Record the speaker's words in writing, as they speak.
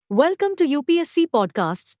Welcome to UPSC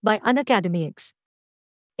Podcasts by Unacademics.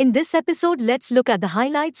 In this episode, let's look at the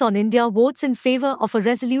highlights on India votes in favor of a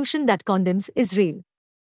resolution that condemns Israel.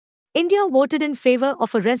 India voted in favor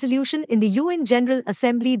of a resolution in the UN General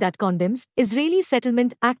Assembly that condemns Israeli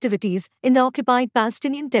settlement activities in the occupied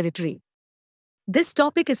Palestinian territory. This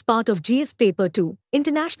topic is part of GS Paper 2,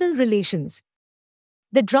 International Relations.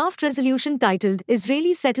 The draft resolution titled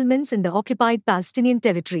Israeli Settlements in the Occupied Palestinian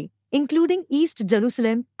Territory, including East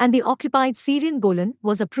Jerusalem and the occupied Syrian Golan,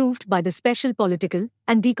 was approved by the Special Political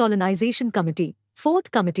and Decolonization Committee, 4th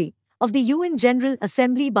Committee, of the UN General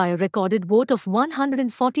Assembly by a recorded vote of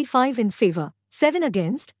 145 in favor, 7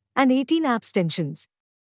 against, and 18 abstentions.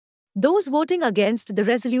 Those voting against the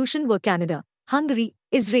resolution were Canada, Hungary,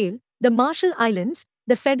 Israel, the Marshall Islands,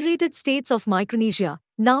 the Federated States of Micronesia,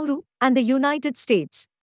 Nauru, and the United States.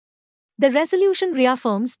 The resolution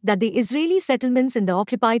reaffirms that the Israeli settlements in the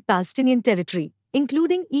occupied Palestinian territory,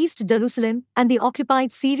 including East Jerusalem and the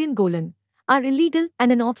occupied Syrian Golan, are illegal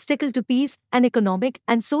and an obstacle to peace and economic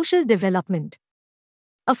and social development.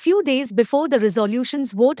 A few days before the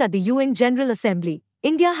resolution's vote at the UN General Assembly,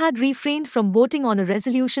 India had refrained from voting on a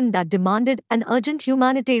resolution that demanded an urgent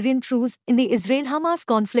humanitarian truce in the Israel-Hamas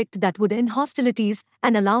conflict that would end hostilities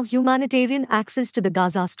and allow humanitarian access to the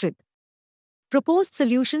Gaza Strip. Proposed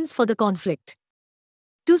solutions for the conflict.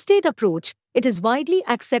 Two-state approach. It is widely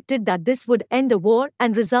accepted that this would end the war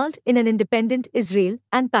and result in an independent Israel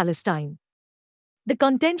and Palestine. The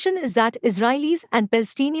contention is that Israelis and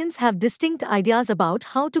Palestinians have distinct ideas about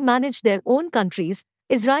how to manage their own countries.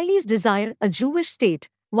 Israelis desire a Jewish state,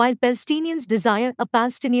 while Palestinians desire a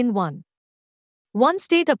Palestinian one.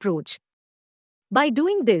 One-state approach. By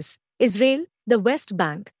doing this, Israel, the West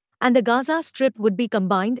Bank, and the Gaza Strip would be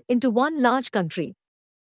combined into one large country.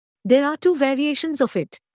 There are two variations of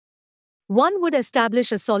it. One would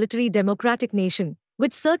establish a solitary democratic nation,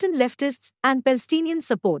 which certain leftists and Palestinians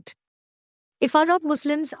support. If Arab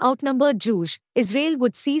Muslims outnumbered Jews, Israel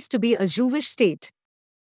would cease to be a Jewish state.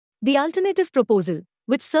 The alternative proposal,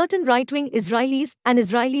 which certain right-wing Israelis and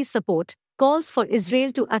Israelis support, calls for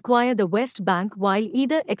Israel to acquire the West Bank while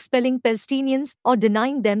either expelling Palestinians or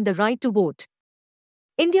denying them the right to vote.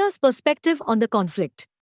 India's perspective on the conflict.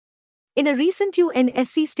 In a recent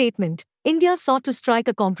UNSC statement, India sought to strike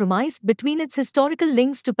a compromise between its historical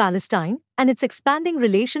links to Palestine and its expanding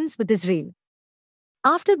relations with Israel.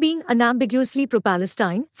 After being unambiguously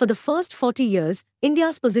pro-Palestine for the first 40 years,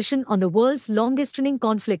 India's position on the world's longest-running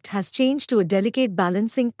conflict has changed to a delicate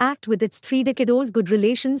balancing act with its three-decade-old good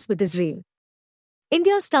relations with Israel.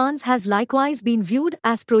 India's stance has likewise been viewed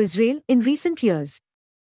as pro-Israel in recent years.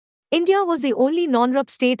 India was the only non-Arab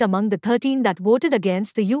state among the 13 that voted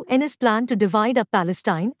against the UN's plan to divide up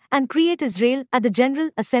Palestine and create Israel at the General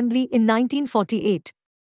Assembly in 1948.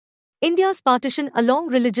 India's partition along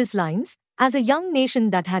religious lines, as a young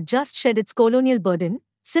nation that had just shed its colonial burden,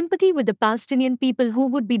 sympathy with the Palestinian people who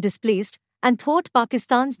would be displaced, and thwart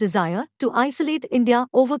Pakistan's desire to isolate India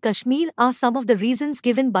over Kashmir are some of the reasons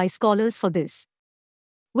given by scholars for this.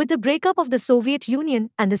 With the breakup of the Soviet Union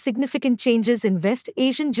and the significant changes in West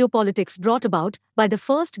Asian geopolitics brought about by the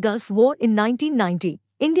First Gulf War in 1990,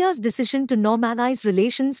 India's decision to normalize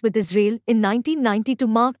relations with Israel in 1992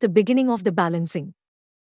 marked the beginning of the balancing.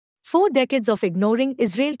 4 decades of ignoring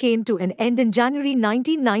Israel came to an end in January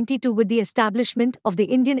 1992 with the establishment of the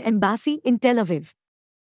Indian Embassy in Tel Aviv.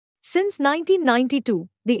 Since 1992,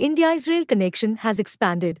 the India-Israel connection has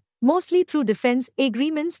expanded, mostly through defense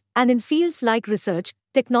agreements and in fields like research,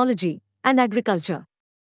 technology, and agriculture.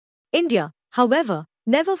 India, however,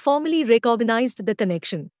 never formally recognized the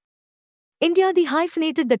connection. India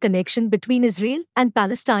dehyphenated the connection between Israel and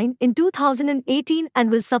Palestine in 2018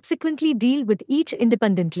 and will subsequently deal with each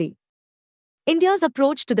independently. India's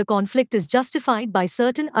approach to the conflict is justified by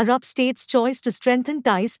certain Arab states' choice to strengthen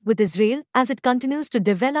ties with Israel as it continues to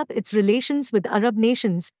develop its relations with Arab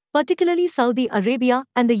nations, particularly Saudi Arabia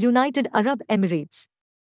and the United Arab Emirates.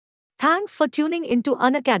 Thanks for tuning into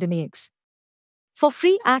Unacademics. For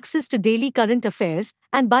free access to daily current affairs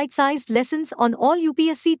and bite-sized lessons on all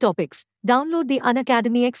UPSC topics, download the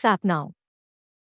Unacademics app now.